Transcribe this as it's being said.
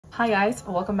Hi guys,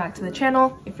 welcome back to the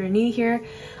channel. If you're new here,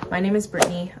 my name is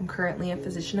Brittany. I'm currently a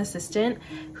physician assistant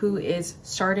who is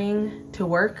starting to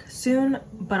work soon,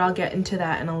 but I'll get into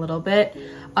that in a little bit.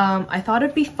 I thought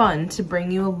it'd be fun to bring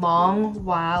you along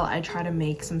while I try to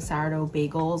make some sourdough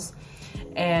bagels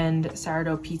and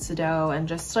sourdough pizza dough and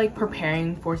just like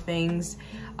preparing for things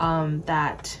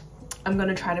that I'm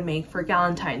gonna try to make for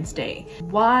Valentine's Day.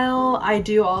 While I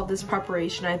do all this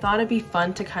preparation, I thought it'd be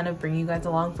fun to kind of bring you guys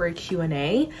along for a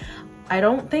Q&A. I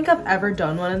don't think I've ever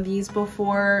done one of these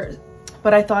before,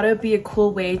 but I thought it'd be a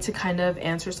cool way to kind of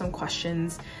answer some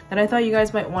questions that I thought you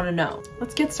guys might want to know.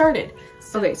 Let's get started.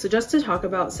 Okay, so just to talk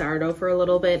about sourdough for a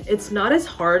little bit, it's not as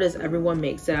hard as everyone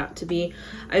makes it out to be.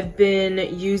 I've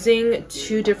been using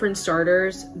two different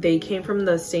starters. They came from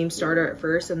the same starter at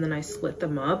first and then I split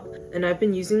them up, and I've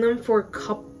been using them for a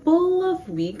couple of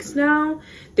weeks now.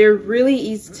 They're really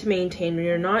easy to maintain. When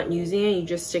you're not using it, you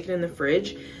just stick it in the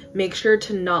fridge. Make sure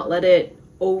to not let it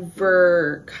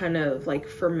over kind of like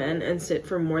ferment and sit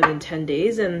for more than 10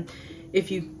 days, and if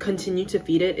you continue to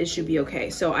feed it, it should be okay.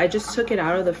 So I just took it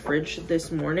out of the fridge this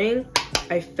morning.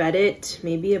 I fed it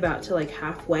maybe about to like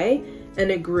halfway and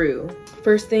it grew.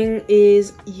 First thing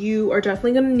is you are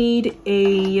definitely gonna need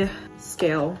a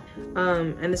scale.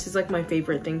 And this is like my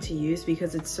favorite thing to use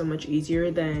because it's so much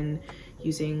easier than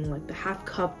using like the half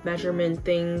cup measurement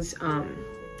things.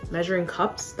 Measuring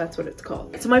cups, that's what it's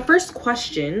called. So my first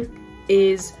question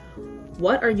is,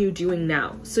 what are you doing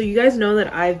now? So you guys know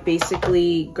that I've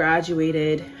basically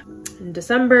graduated in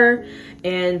December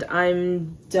and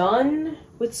I'm done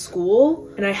with school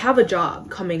and I have a job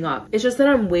coming up. It's just that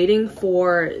I'm waiting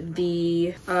for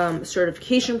the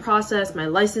certification process, my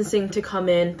licensing to come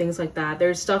in, things like that.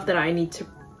 There's stuff that I need to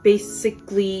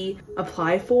basically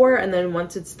apply for, and then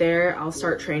once it's there, I'll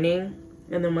start training.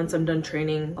 And then once I'm done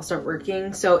training, I'll start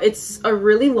working. So it's a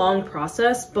really long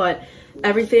process, but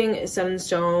everything is set in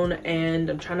stone and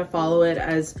I'm trying to follow it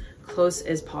as close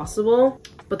as possible.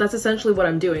 But that's essentially what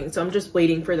I'm doing. So I'm just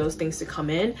waiting for those things to come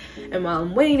in. And while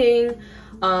I'm waiting,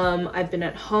 I've been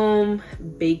at home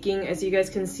baking, as you guys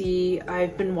can see.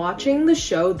 I've been watching the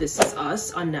show This Is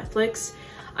Us on Netflix.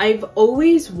 I've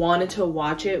always wanted to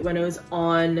watch it when it was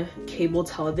on cable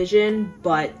television,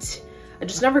 but I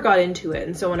just never got into it.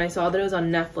 And so when I saw that it was on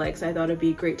Netflix, I thought it'd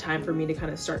be a great time for me to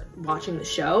kind of start watching the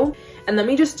show. And let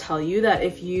me just tell you that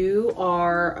if you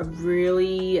are a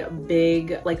really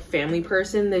big like family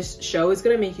person, this show is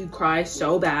gonna make you cry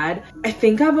so bad. I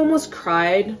think I've almost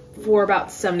cried for about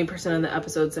 70% of the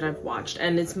episodes that I've watched.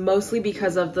 And it's mostly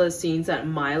because of the scenes that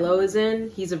Milo is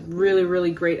in. He's a really, really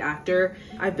great actor.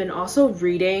 I've been also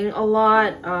reading a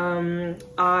lot.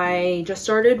 I just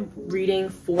started reading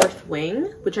Fourth Wing,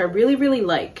 which I really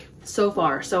like so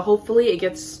far. So hopefully it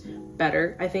gets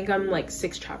better. I think I'm like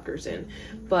 6 chapters in,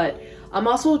 but I'm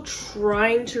also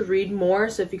trying to read more.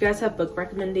 So if you guys have book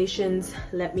recommendations,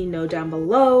 let me know down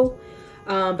below.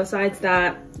 Besides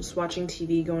that, just watching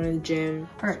TV, going to the gym.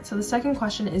 All right, so the second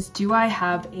question is, do I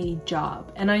have a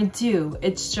job? And I do.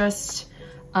 It's just,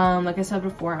 like I said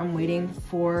before, I'm waiting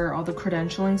for all the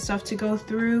credentialing stuff to go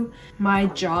through. My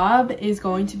job is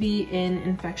going to be in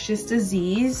infectious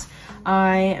disease.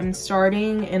 I am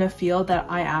starting in a field that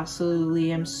I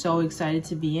absolutely am so excited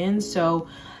to be in. So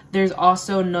there's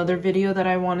also another video that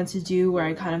I wanted to do where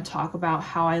I kind of talk about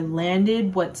how I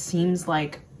landed what seems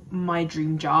like my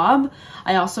dream job.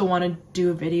 I also want to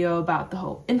do a video about the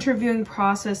whole interviewing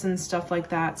process and stuff like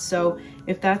that. So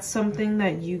if that's something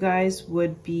that you guys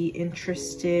would be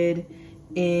interested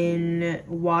in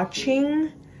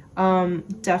watching,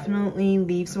 definitely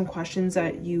leave some questions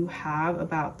that you have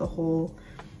about the whole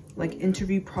like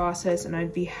interview process and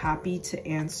I'd be happy to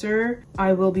answer.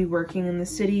 I will be working in the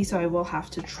city, so I will have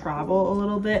to travel a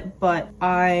little bit, but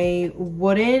I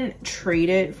wouldn't trade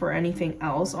it for anything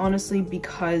else, honestly,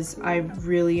 because I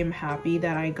really am happy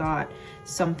that I got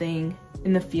something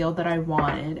in the field that I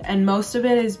wanted. And most of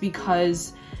it is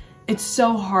because it's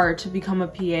so hard to become a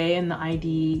PA in the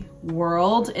ID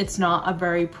world. It's not a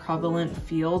very prevalent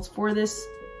field for this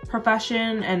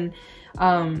profession, and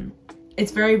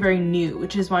it's very new,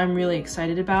 which is why I'm really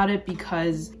excited about it,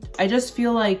 because I just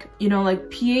feel like, you know,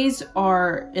 like PAs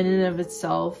are in and of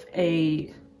itself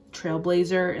a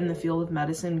trailblazer in the field of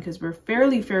medicine because we're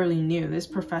fairly new. This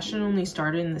profession only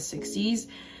started in the 60s,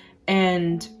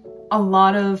 and a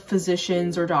lot of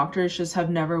physicians or doctors just have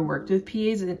never worked with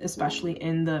PAs, especially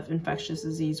in the infectious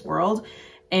disease world.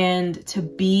 And to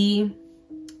be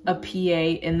a PA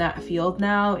in that field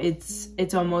now,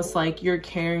 it's almost like you're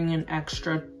carrying an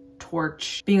extra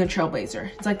torch, being a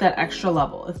trailblazer. It's like that extra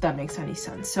level, if that makes any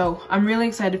sense. So I'm really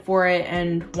excited for it,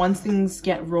 and once things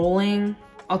get rolling,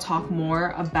 I'll talk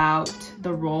more about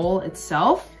the role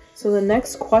itself. So the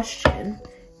next question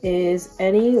is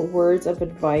any words of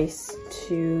advice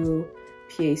to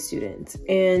PA students?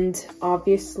 And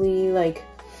obviously, like,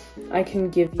 I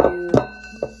can give you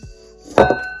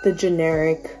the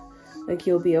generic, like,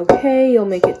 you'll be okay, you'll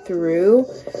make it through,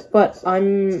 but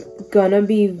I'm gonna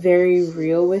be very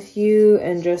real with you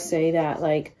and just say that,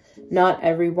 like, not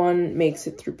everyone makes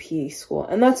it through PA school,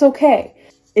 and that's okay.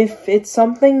 If it's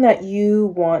something that you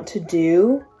want to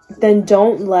do, then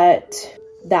don't let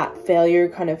that failure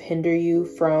kind of hinder you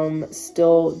from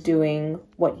still doing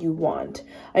what you want.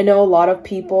 I know a lot of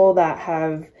people that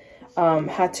have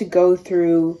had to go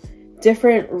through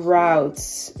different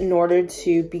routes in order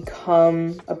to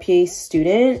become a PA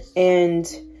student,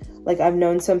 and like I've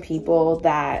known some people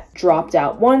that dropped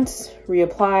out once,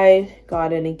 reapplied,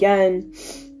 got in again,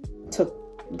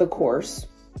 took the course,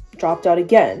 dropped out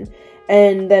again.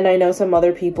 And then I know some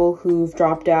other people who've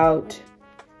dropped out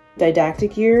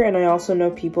didactic year, and I also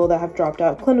know people that have dropped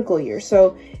out clinical year.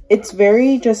 So it's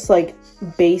very just like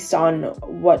based on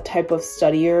what type of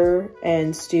studier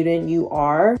and student you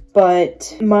are.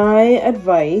 But my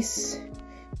advice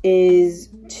is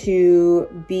to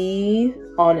be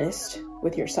honest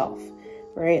with yourself,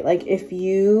 right? Like, if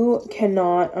you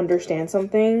cannot understand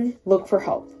something, look for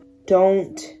help.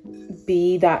 Don't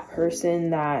be that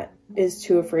person that is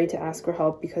too afraid to ask for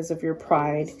help because of your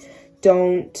pride.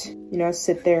 Don't, you know,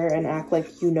 sit there and act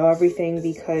like you know everything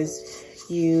because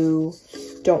you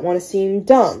don't want to seem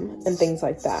dumb and things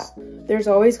like that. There's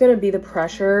always going to be the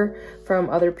pressure from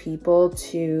other people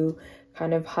to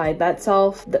kind of hide that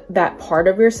that part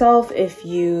of yourself if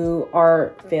you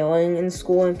are failing in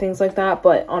school and things like that.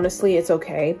 But honestly, it's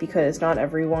okay because not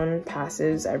everyone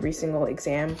passes every single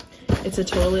exam. It's a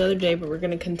totally other day, but we're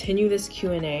going to continue this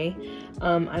Q&A.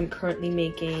 I'm currently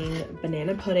making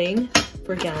banana pudding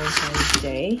for Valentine's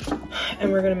Day,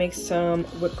 and we're going to make some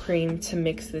whipped cream to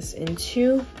mix this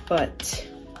into. But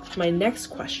my next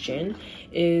question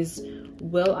is,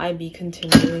 will I be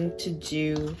continuing to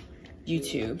do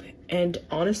YouTube? And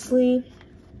honestly,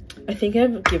 I think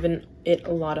I've given it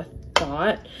a lot of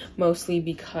thought, mostly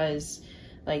because,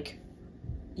 like,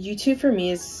 YouTube for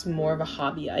me is more of a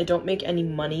hobby. I don't make any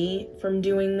money from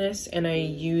doing this, and I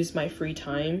use my free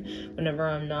time whenever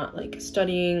I'm not, like,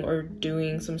 studying or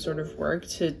doing some sort of work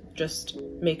to just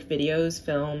make videos,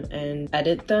 film, and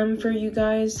edit them for you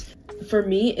guys. For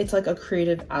me, it's like a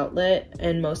creative outlet,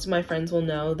 and most of my friends will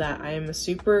know that I am a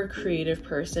super creative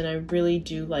person. I really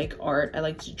do like art. I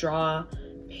like to draw,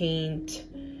 paint,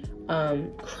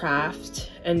 craft,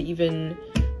 and even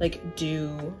like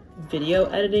do video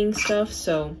editing stuff.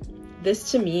 So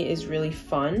this to me is really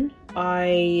fun.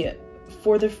 I,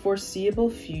 for the foreseeable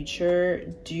future,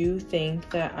 do think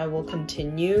that I will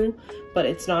continue, but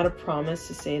it's not a promise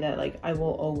to say that like I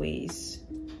will always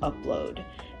upload.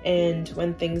 And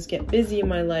when things get busy in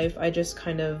my life, I just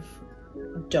kind of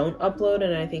don't upload,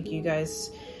 and I think you guys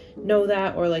know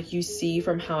that, or like you see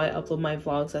from how I upload my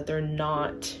vlogs that they're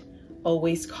not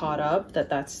always caught up,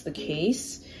 that's the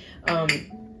case.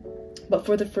 But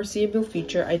for the foreseeable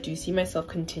future, I do see myself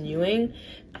continuing,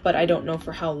 but I don't know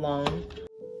for how long.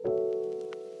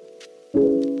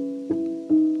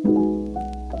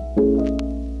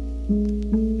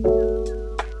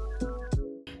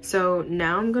 So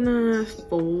now I'm gonna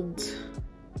fold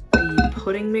the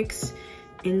pudding mix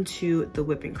into the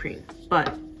whipping cream.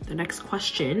 But the next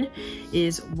question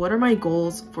is, what are my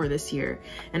goals for this year?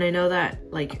 And I know that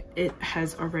like it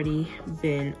has already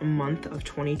been a month of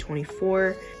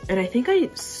 2024, and I think I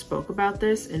spoke about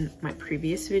this in my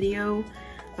previous video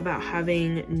about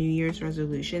having New Year's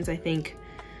resolutions. I think,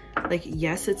 like,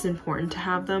 yes, it's important to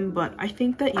have them, but I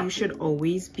think that you should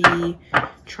always be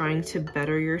trying to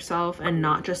better yourself, and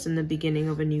not just in the beginning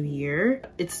of a new year.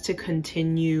 It's to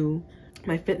continue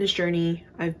my fitness journey.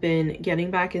 I've been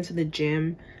getting back into the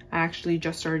gym. I actually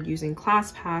just started using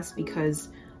ClassPass because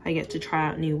I get to try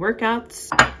out new workouts.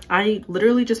 I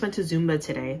literally just went to Zumba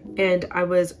today, and I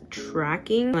was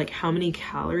tracking like how many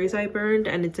calories I burned,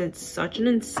 and it's such an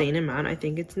insane amount. I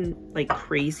think it's like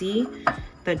crazy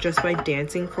that just by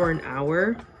dancing for an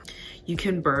hour you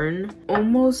can burn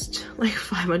almost like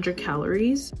 500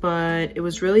 calories. But it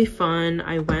was really fun.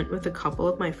 I went with a couple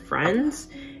of my friends,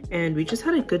 and we just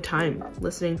had a good time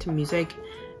listening to music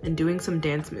and doing some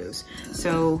dance moves.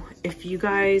 So if you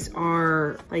guys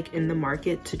are like in the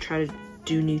market to try to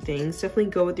do new things, definitely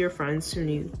go with your friends to a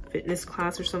new fitness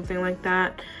class or something like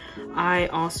that. I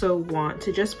also want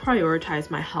to just prioritize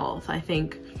my health. I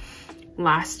think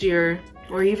last year,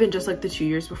 or even just like the 2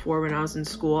 years before when I was in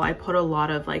school, I put a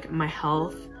lot of like my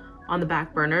health on the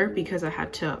back burner because I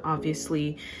had to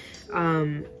obviously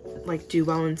like do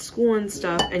well in school and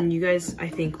stuff. And you guys, I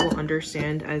think, will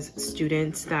understand as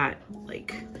students that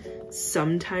like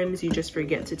sometimes you just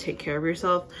forget to take care of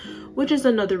yourself, which is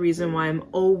another reason why I'm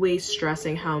always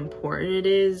stressing how important it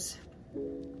is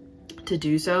to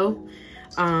do so.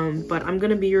 But I'm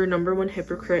gonna be your #1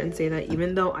 hypocrite and say that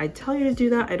even though I tell you to do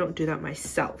that, I don't do that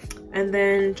myself. And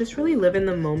then just really live in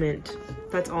the moment.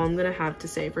 That's all I'm gonna have to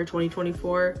say for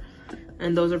 2024.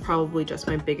 And those are probably just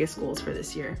my biggest goals for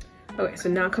this year. Okay, so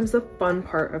now comes the fun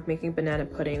part of making banana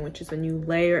pudding, which is when you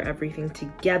layer everything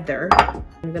together.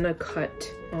 I'm gonna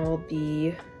cut all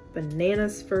the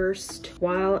bananas first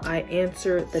while I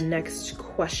answer the next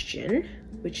question,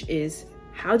 which is,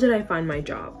 how did I find my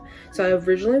job? So I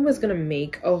originally was gonna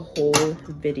make a whole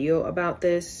video about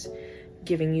this,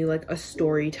 giving you like a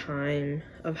story time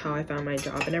of how I found my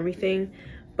job and everything.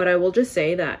 But I will just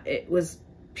say that it was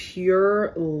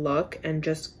pure luck and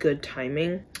just good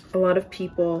timing. A lot of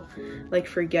people like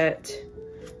forget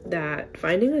that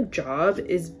finding a job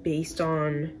is based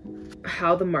on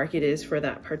how the market is for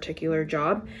that particular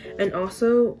job, and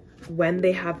also when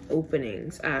they have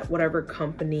openings at whatever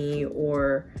company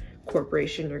or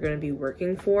corporation you're going to be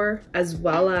working for, as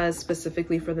well as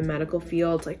specifically for the medical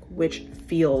field, like which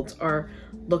fields are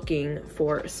looking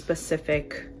for a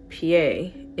specific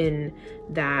PA in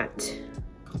that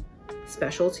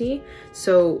specialty.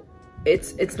 So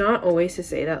it's not always to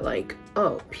say that like,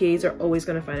 oh, PAs are always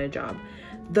going to find a job.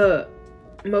 The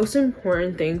most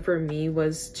important thing for me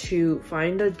was to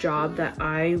find a job that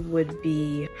I would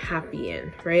be happy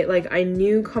in, right? Like I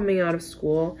knew coming out of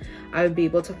school I would be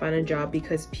able to find a job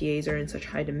because PAs are in such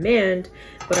high demand,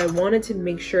 but I wanted to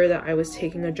make sure that I was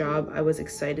taking a job I was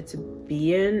excited to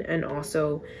be in, and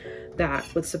also that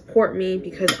would support me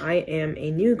because I am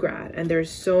a new grad and there's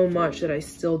so much that I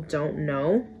still don't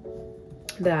know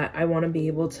that I want to be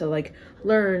able to like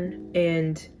learn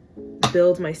and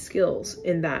build my skills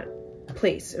in that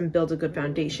place and build a good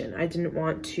foundation. I didn't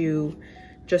want to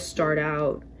just start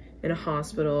out in a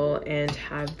hospital and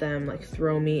have them like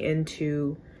throw me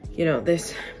into, you know,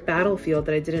 this battlefield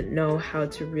that I didn't know how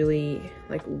to really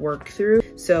like work through.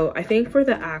 So I think for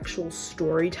the actual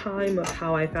story time of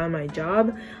how I found my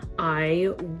job,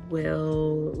 I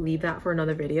will leave that for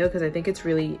another video because I think it's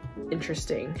really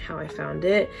interesting how I found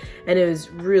it. And it was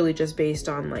really just based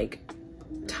on like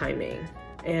timing,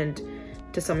 and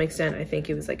to some extent I think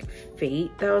it was like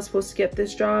fate that I was supposed to get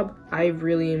this job.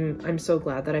 I'm so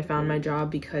glad that I found my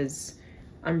job because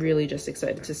I'm really just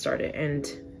excited to start it. And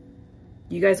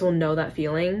you guys will know that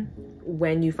feeling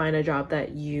when you find a job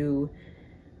that you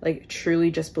like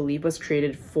truly just believe was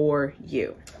created for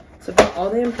you. So for all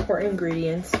the important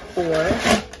ingredients for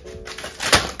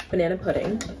banana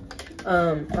pudding,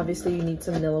 obviously you need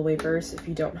some vanilla wafers. If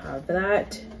you don't have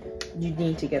that, you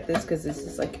need to get this because this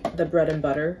is like the bread and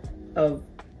butter of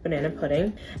banana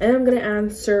pudding. And I'm gonna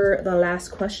answer the last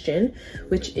question,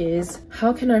 which is,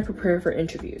 how can I prepare for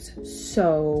interviews?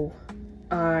 So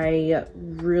I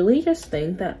really just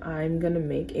think that I'm gonna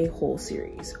make a whole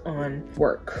series on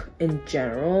work in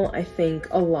general. I think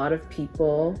a lot of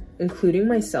people, including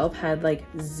myself, had like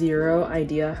zero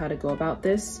idea how to go about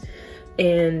this.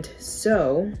 And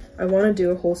so I wanna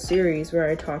do a whole series where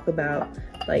I talk about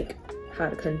like how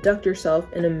to conduct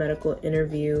yourself in a medical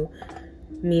interview,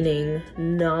 meaning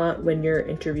not when you're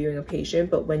interviewing a patient,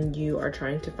 but when you are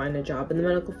trying to find a job in the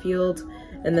medical field.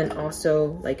 And then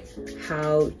also like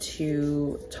how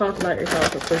to talk about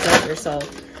yourself or present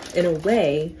yourself in a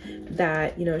way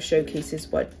that, you know,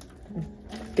 showcases what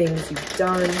things you've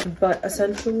done. But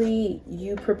essentially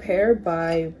you prepare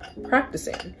by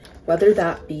practicing, whether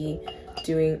that be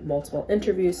doing multiple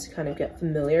interviews to kind of get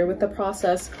familiar with the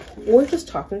process, or just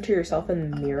talking to yourself in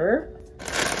the mirror.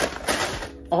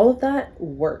 All of that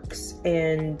works,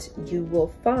 and you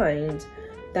will find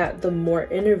that the more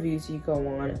interviews you go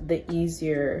on, the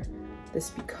easier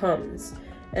this becomes.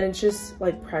 And it's just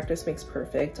like practice makes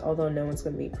perfect. Although no one's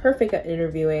going to be perfect at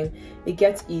interviewing, it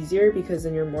gets easier because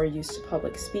then you're more used to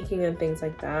public speaking and things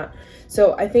like that.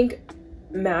 So I think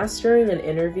mastering an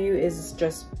interview is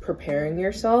just preparing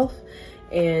yourself.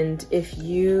 And if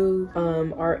you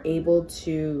are able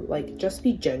to like just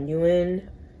be genuine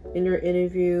in your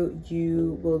interview,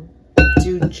 you will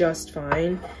do just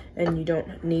fine, and you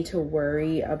don't need to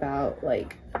worry about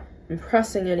like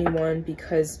impressing anyone,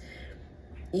 because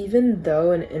even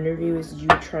though an interview is you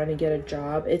trying to get a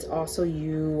job, it's also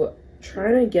you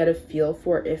trying to get a feel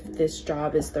for if this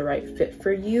job is the right fit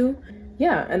for you.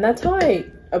 Yeah, and that's how I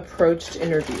approached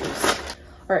interviews.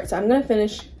 All right, so I'm gonna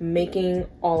finish making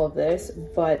all of this,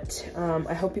 but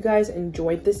I hope you guys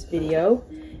enjoyed this video.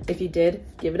 If you did,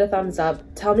 give it a thumbs up.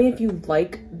 Tell me if you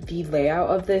like the layout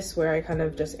of this, where I kind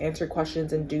of just answer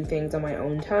questions and do things on my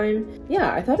own time.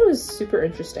 Yeah, I thought it was super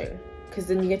interesting because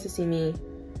then you get to see me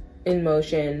in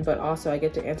motion, but also I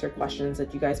get to answer questions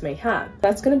that you guys may have.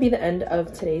 That's gonna be the end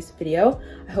of today's video.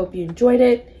 I hope you enjoyed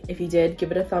it. If you did,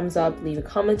 give it a thumbs up, leave a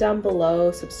comment down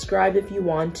below, subscribe if you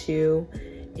want to,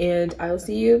 and I will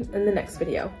see you in the next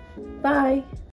video. Bye!